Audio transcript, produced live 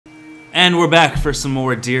And we're back for some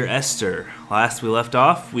more Dear Esther. Last we left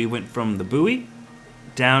off, we went from the buoy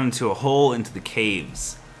down into a hole into the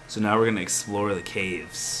caves. So now we're going to explore the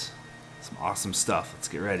caves. Some awesome stuff. Let's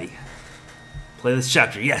get ready. Play this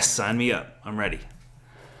chapter. Yes, sign me up. I'm ready.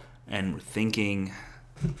 And we're thinking,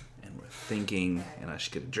 and I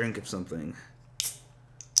should get a drink of something.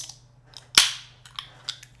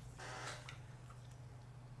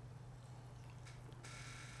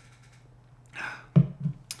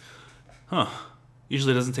 Huh.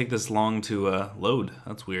 Usually it doesn't take this long to load.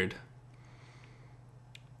 That's weird.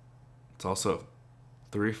 It's also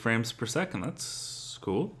 3 frames per second. That's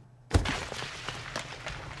cool.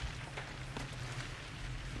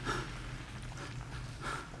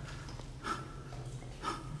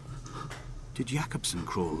 Did Jakobsen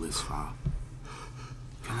crawl this far?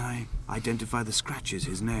 Can I identify the scratches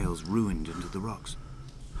his nails ruined into the rocks?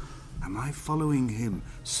 Am I following him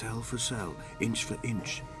cell for cell, inch for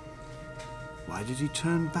inch? Why did he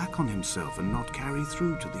turn back on himself and not carry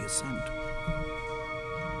through to the ascent?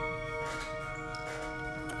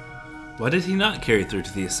 Why did he not carry through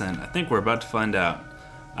to the ascent? I think we're about to find out.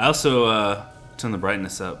 I also turned the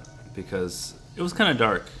brightness up because it was kind of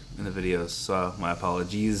dark in the videos, so my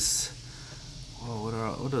apologies. Whoa,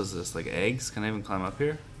 what is this? Like eggs? Can I even climb up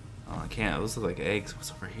here? Oh, I can't. Those look like eggs.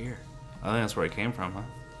 What's over here? I think that's where I came from, huh?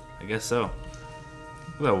 I guess so.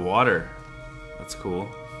 Look at that water. That's cool.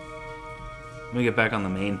 Let me get back on the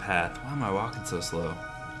main path. Why am I walking so slow?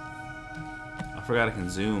 I forgot I can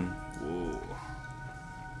zoom. Whoa.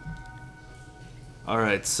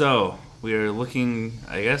 Alright, so we are looking,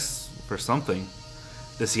 I guess, for something.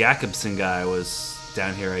 This Jakobsen guy was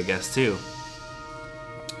down here, I guess, too.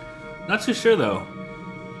 Not too sure, though.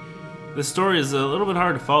 This story is a little bit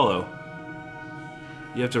hard to follow.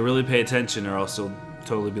 You have to really pay attention or else you'll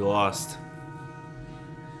totally be lost.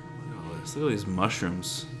 Look at all this. Look at these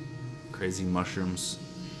mushrooms. Crazy mushrooms.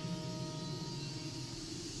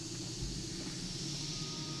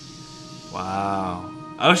 Wow.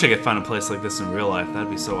 I wish I could find a place like this in real life.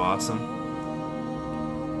 That'd be so awesome.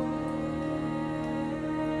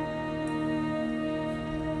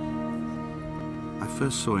 I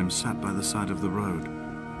first saw him sat by the side of the road.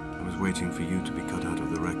 I was waiting for you to be cut out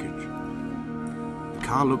of the wreckage. The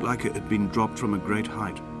car looked like it had been dropped from a great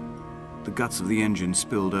height. The guts of the engine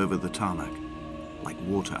spilled over the tarmac, like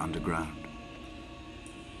water underground.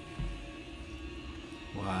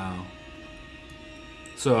 Wow.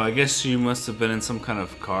 So I guess she must have been in some kind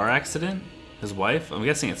of car accident? His wife? I'm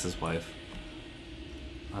guessing it's his wife.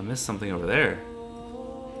 I missed something over there.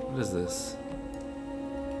 What is this?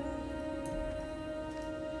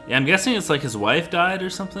 Yeah, I'm guessing it's like his wife died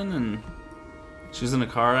or something and she was in a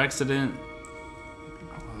car accident.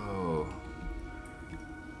 Whoa.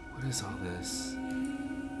 What is all this?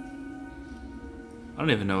 I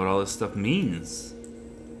don't even know what all this stuff means.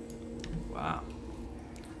 Wow.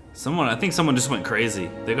 I think someone just went crazy.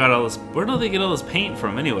 They got all this. Where do they get all this paint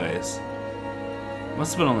from, anyways?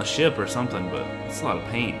 Must have been on the ship or something, but it's a lot of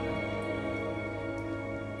paint.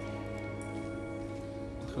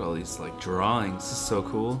 Look at all these like drawings. This is so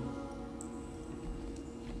cool.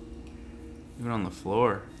 Even on the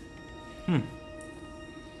floor. Where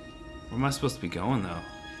am I supposed to be going, though?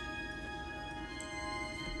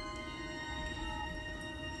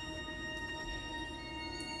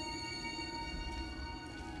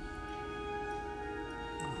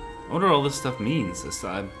 I wonder what all this stuff means.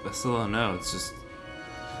 I still don't know. It's just...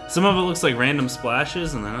 Some of it looks like random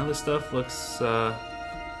splashes, and then other stuff looks...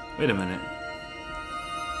 Wait a minute.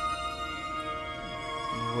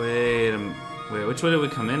 Wait, which way did we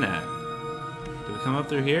come in at? Did we come up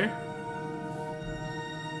through here?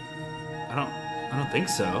 I don't think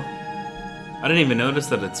so. I didn't even notice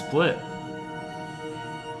that it split.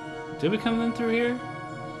 Did we come in through here?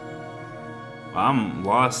 Well, I'm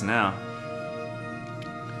lost now.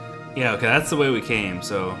 Yeah, okay, that's the way we came,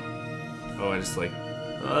 so... Oh, I just like...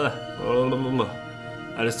 I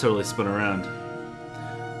just totally spun around.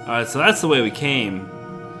 Alright, so that's the way we came.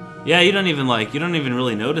 Yeah, you don't even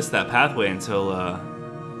really notice that pathway until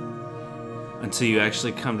you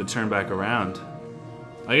actually come to turn back around.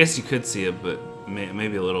 I guess you could see it, but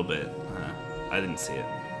maybe a little bit. I didn't see it.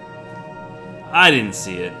 I didn't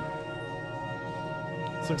see it.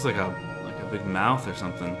 This looks like a big mouth or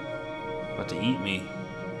something. About to eat me.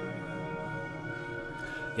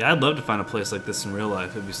 Yeah, I'd love to find a place like this in real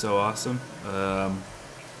life. It'd be so awesome.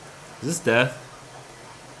 Is this death?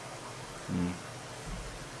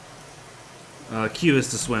 Q is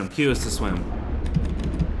to swim. Q is to swim.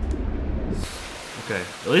 Okay.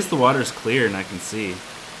 At least the water's clear and I can see.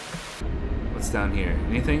 What's down here?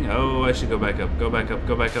 Anything? Oh, I should go back up. Go back up.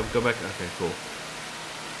 Go back up. Go back up. Okay, cool.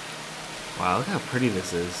 Wow, look how pretty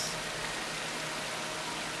this is.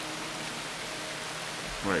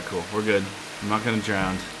 Alright, cool. We're good. I'm not gonna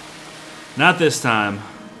drown. Not this time.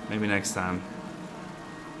 Maybe next time.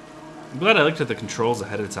 I'm glad I looked at the controls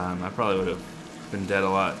ahead of time. I probably would have been dead a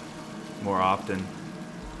lot more often.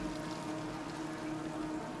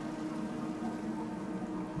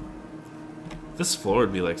 This floor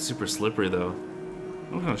would be like super slippery though. I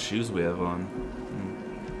don't know what kind of shoes we have on.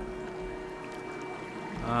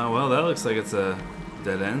 Well, that looks like it's a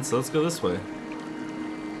dead end, so let's go this way.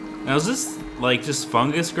 Now, is this like just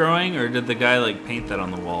fungus growing, or did the guy like paint that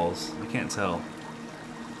on the walls? I can't tell.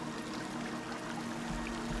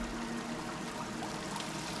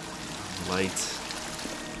 Light.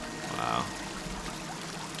 Wow.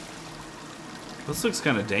 This looks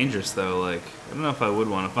kind of dangerous though. Like, I don't know if I would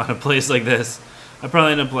want to find a place like this. I'd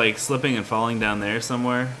probably end up like slipping and falling down there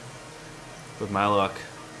somewhere. With my luck.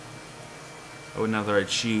 I wouldn't have the right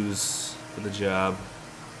shoes for the job.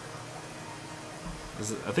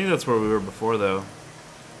 I think that's where we were before though.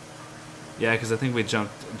 Yeah, because I think we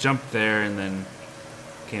jumped there and then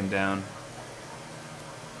came down.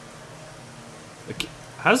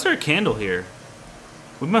 How's there a candle here?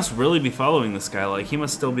 We must really be following this guy. Like, he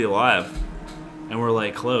must still be alive. And we're,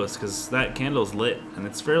 like, close, because that candle's lit, and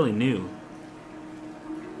it's fairly new.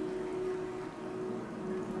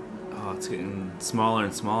 Oh, it's getting smaller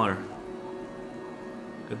and smaller.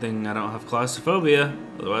 Good thing I don't have claustrophobia.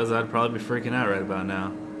 Otherwise, I'd probably be freaking out right about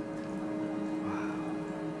now.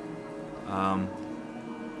 Wow.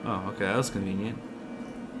 Oh, okay, that was convenient.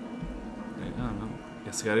 I don't know.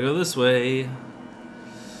 Guess I gotta go this way.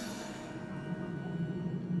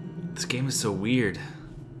 This game is so weird.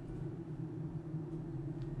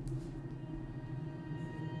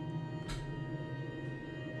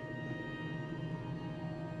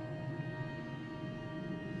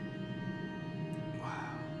 Wow.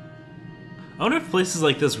 I wonder if places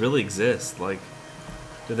like this really exist. Like,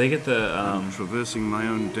 did they get the I'm traversing my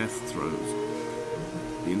own death throes.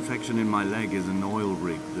 The infection in my leg is an oil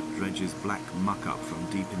rig that dredges black muck up from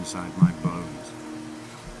deep inside my bones.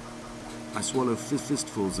 I swallow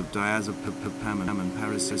fistfuls of diazepam and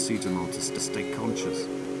paracetamol to stay conscious.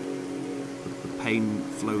 But the pain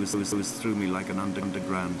flows through me like an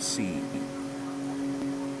underground sea.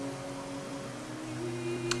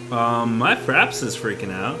 My Fraps is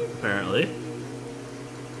freaking out, apparently.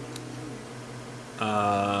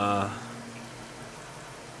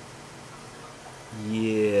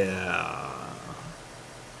 Yeah.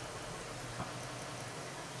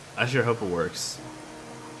 I sure hope it works.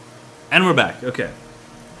 And we're back. Okay.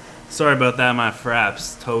 Sorry about that. My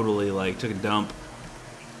Fraps totally like took a dump.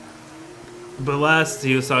 But last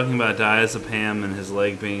he was talking about diazepam and his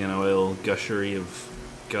leg being an oil gushery of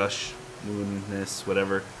gush, moodness,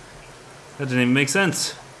 whatever. That didn't even make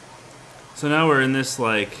sense. So now we're in this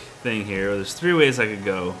like thing here. There's 3 ways I could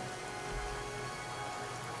go.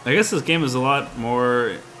 I guess this game is a lot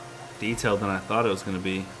more detailed than I thought it was going to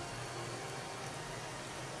be.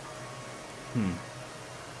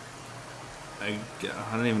 I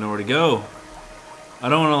don't even know where to go. I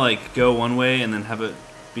don't want to like go one way and then have it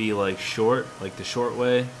be like short, like the short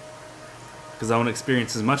way, because I want to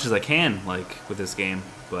experience as much as I can like with this game,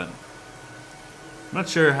 but I'm not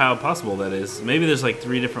sure how possible that is. Maybe there's like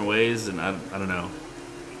 3 different ways, and I don't know.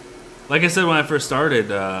 Like I said when I first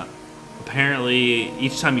started, apparently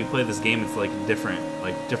each time you play this game it's like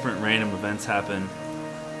different random events happen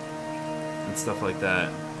and stuff like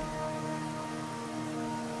that.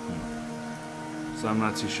 So I'm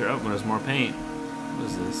not too sure. Oh, there's more paint. What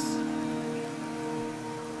is this?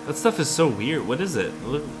 That stuff is so weird. What is it? It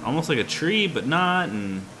looks almost like a tree, but not.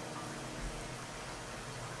 And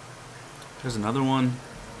there's another one.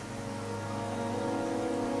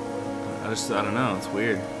 I don't know. It's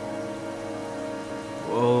weird.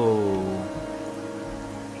 Whoa.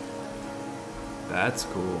 That's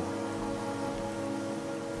cool.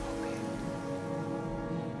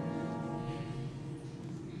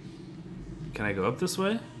 Can I go up this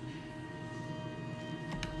way?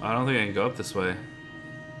 I don't think I can go up this way.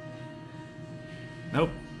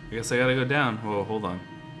 Nope. I guess I gotta go down. Whoa, hold on.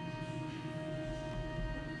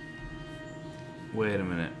 Wait a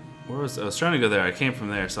minute. I was trying to go there. I came from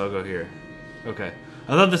there, so I'll go here. Okay.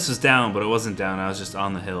 I thought this was down, but it wasn't down. I was just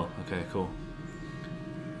on the hill. Okay, cool.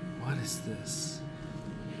 What is this?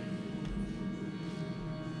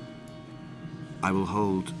 I will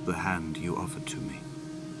hold the hand you offered to me.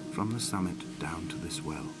 From the summit down to this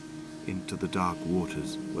well, into the dark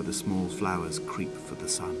waters where the small flowers creep for the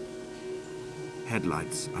sun.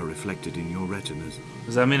 Headlights are reflected in your retinas.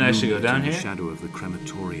 Does that mean I should go down here? In the shadow of the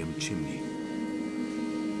crematorium chimney.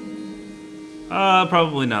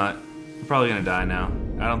 Probably not. probably gonna die now.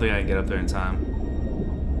 I don't think I can get up there in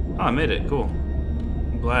time. Oh, I made it. Cool.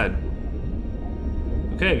 I'm glad.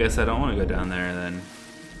 Okay, I guess I don't want to go down there then.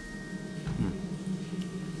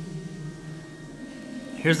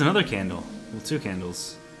 Here's another candle. Well, 2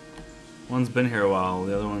 candles. One's been here a while.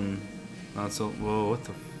 The other one not so. Whoa! What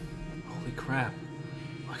the? Holy crap!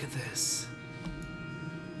 Look at this.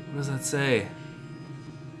 What does that say?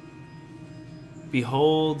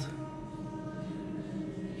 Behold.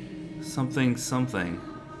 Something, something.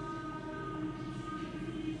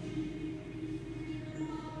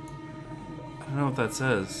 I don't know what that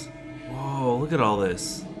says. Whoa, look at all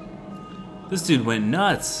this. This dude went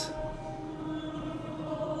nuts.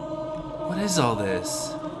 What is all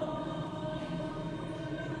this?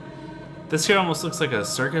 This here almost looks like a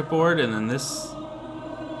circuit board, and then this...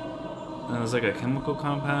 And there's like a chemical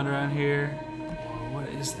compound around here. Whoa, what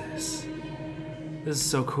is this? This is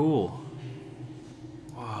so cool.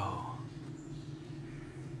 Whoa.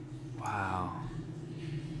 Wow.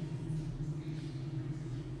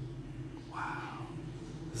 Wow.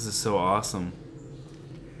 This is so awesome.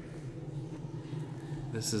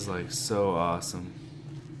 This is like so awesome.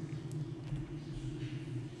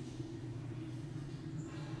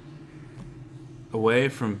 Away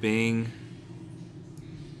from being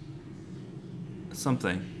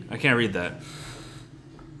something. I can't read that.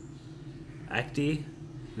 Acti?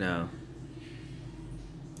 No.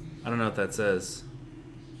 I don't know what that says.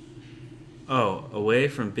 Oh, away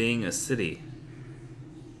from being a city.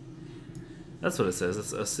 That's what it says.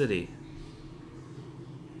 It's a city.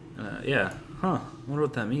 Yeah. Huh. I wonder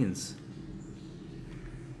what that means.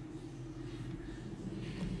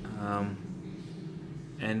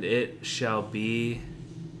 And it shall be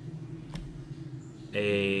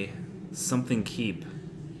a something keep.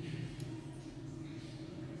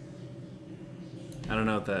 I don't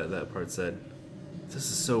know what that part said.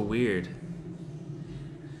 This is so weird.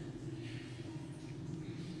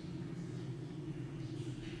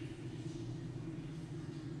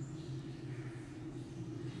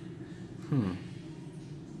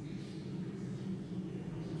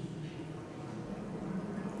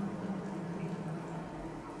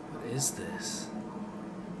 What is this?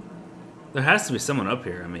 There has to be someone up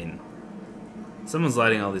here. I mean, someone's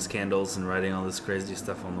lighting all these candles and writing all this crazy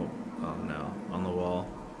stuff on the on the wall.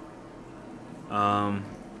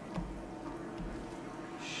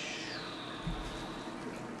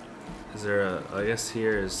 Is there a? I guess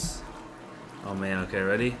here is. Oh man. Okay,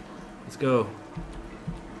 ready? Let's go.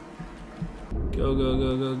 Go, go,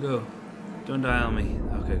 go, go, go. Don't die on me.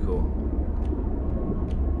 Okay, cool.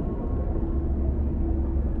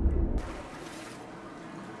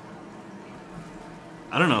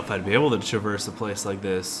 I don't know if I'd be able to traverse a place like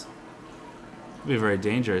this. It'd be very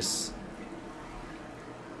dangerous.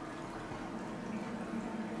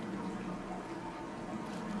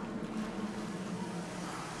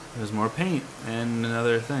 There's more paint and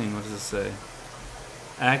another thing. What does it say?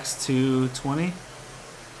 Acts 2:20.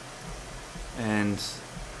 And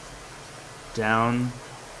down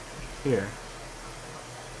here.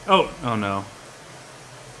 Oh no.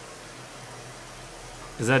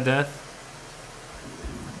 Is that death?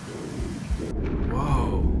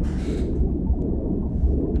 Whoa.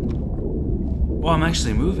 Oh, I'm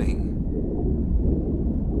actually moving.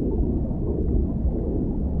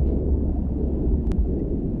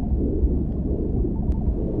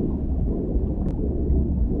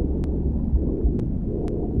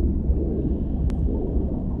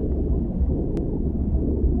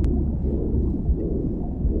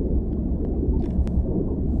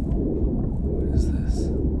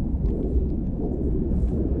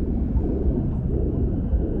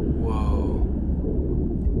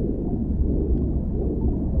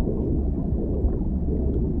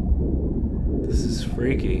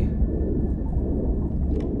 Freaky. I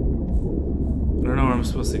don't know where I'm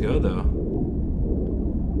supposed to go though.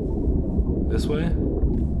 This way?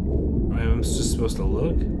 Or maybe I'm just supposed to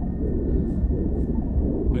look?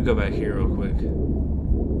 Let me go back here real quick.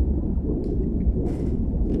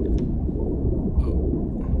 Oh.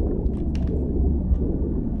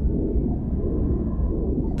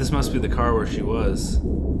 This must be the car where she was.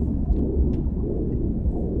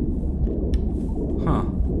 Huh.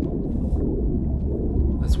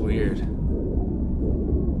 That's weird.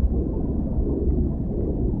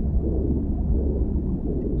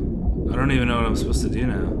 I don't even know what I'm supposed to do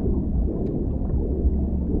now.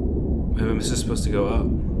 Maybe I'm just supposed to go up.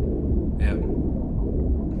 Yep.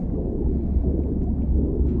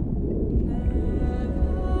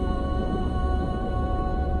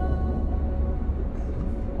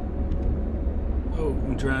 Oh,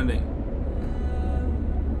 I'm drowning.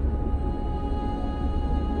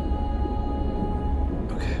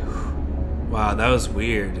 Wow, that was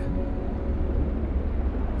weird.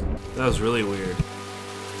 That was really weird.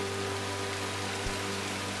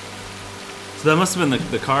 So that must have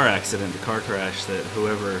been the car accident, the car crash that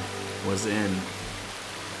whoever was in.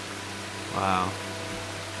 Wow.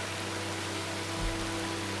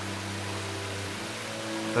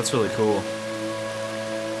 That's really cool.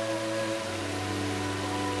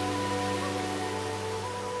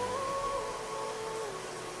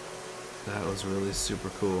 That was really super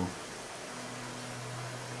cool.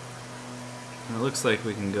 And it looks like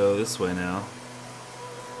we can go this way now.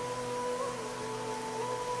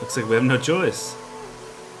 Looks like we have no choice.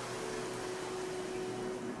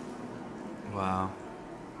 Wow.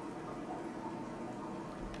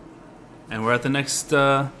 And we're at the next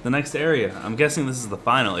area. I'm guessing this is the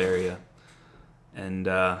final area. And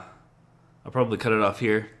I'll probably cut it off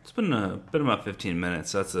here. It's been about 15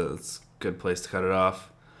 minutes. So that's a good place to cut it off.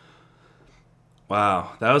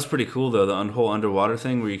 Wow, that was pretty cool though, the whole underwater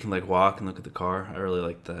thing where you can like walk and look at the car. I really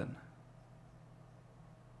liked that.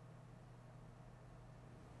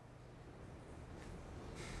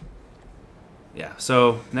 Yeah,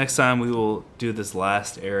 so next time we will do this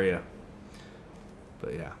last area.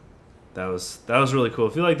 But yeah, that was really cool.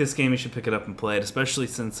 If you like this game, you should pick it up and play it, especially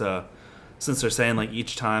since they're saying like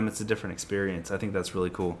each time it's a different experience. I think that's really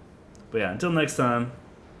cool. But yeah, until next time,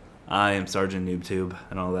 I am Sergeant NoobTube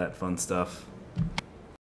and all that fun stuff.